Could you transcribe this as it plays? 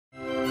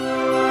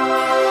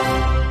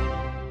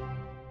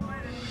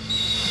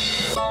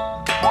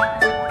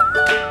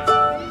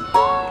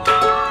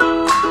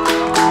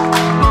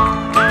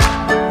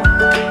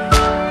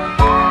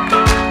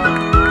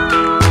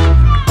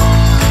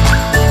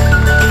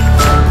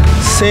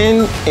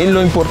CEN,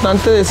 lo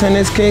importante de CEN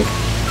es que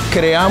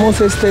creamos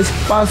este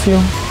espacio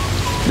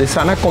de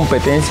sana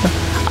competencia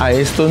a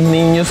estos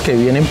niños que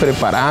vienen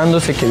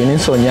preparándose, que vienen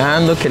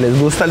soñando, que les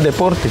gusta el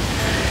deporte.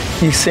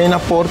 Y CEN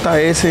aporta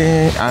a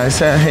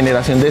esa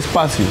generación de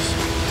espacios,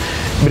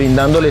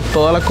 brindándole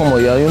toda la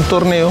comodidad de un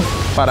torneo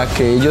para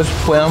que ellos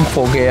puedan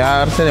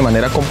foguearse de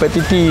manera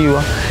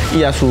competitiva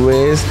y a su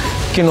vez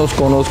que nos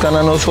conozcan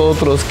a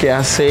nosotros, qué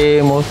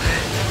hacemos,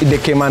 de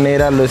qué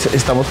manera les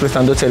estamos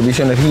prestando el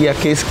servicio de energía,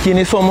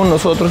 quiénes somos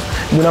nosotros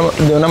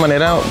de una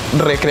manera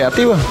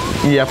recreativa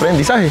y de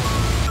aprendizaje.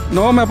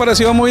 No, me ha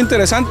parecido muy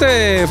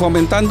interesante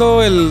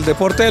fomentando el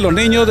deporte de los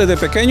niños desde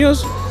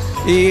pequeños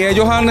y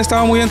ellos han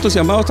estado muy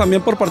entusiasmados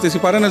también por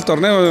participar en el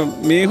torneo.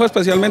 Mi hijo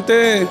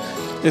especialmente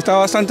está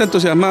bastante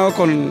entusiasmado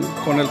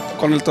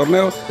con el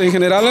torneo. En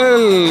general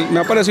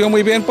me ha parecido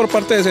muy bien por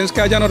parte de CENS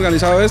que hayan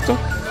organizado esto,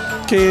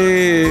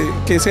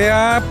 que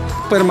sea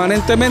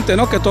permanentemente,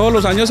 ¿no? Que todos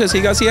los años se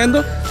siga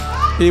haciendo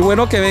y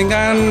bueno, que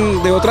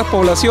vengan de otras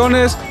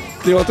poblaciones,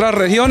 de otras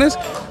regiones,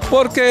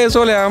 porque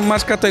eso le da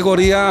más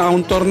categoría a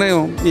un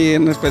torneo y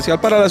en especial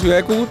para la ciudad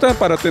de Cúcuta,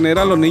 para tener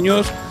a los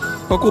niños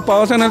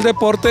ocupados en el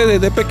deporte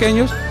desde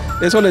pequeños,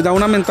 eso les da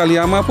una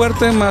mentalidad más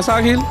fuerte, más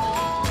ágil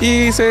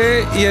y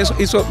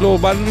lo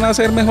van a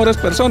hacer mejores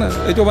personas.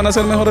 Ellos van a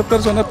ser mejores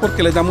personas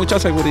porque les da mucha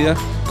seguridad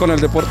con el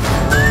deporte.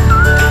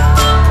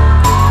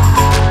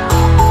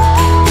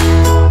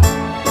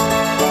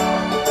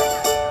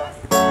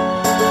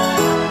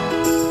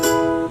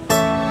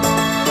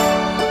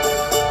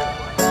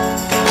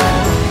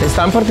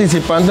 Están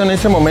participando en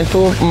este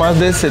momento más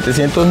de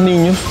 700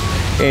 niños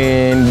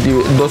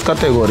en dos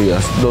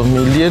categorías,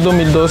 2010,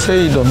 2012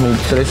 y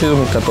 2013 y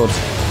 2014.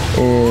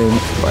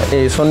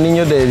 Son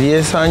niños de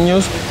 10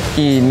 años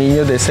y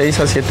niños de 6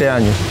 a 7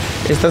 años,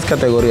 estas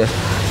categorías.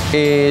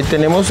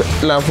 Tenemos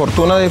la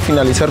fortuna de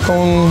finalizar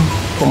con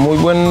muy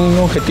buen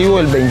objetivo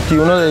el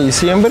 21 de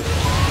diciembre,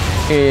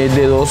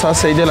 de 2 a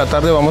 6 de la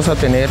tarde vamos a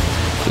tener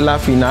la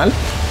final,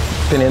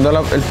 teniendo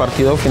el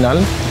partido final,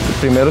 el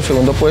primero y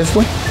segundo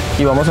puesto,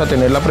 y vamos a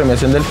tener la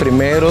premiación del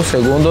primero,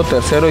 segundo,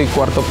 tercero y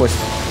cuarto puesto.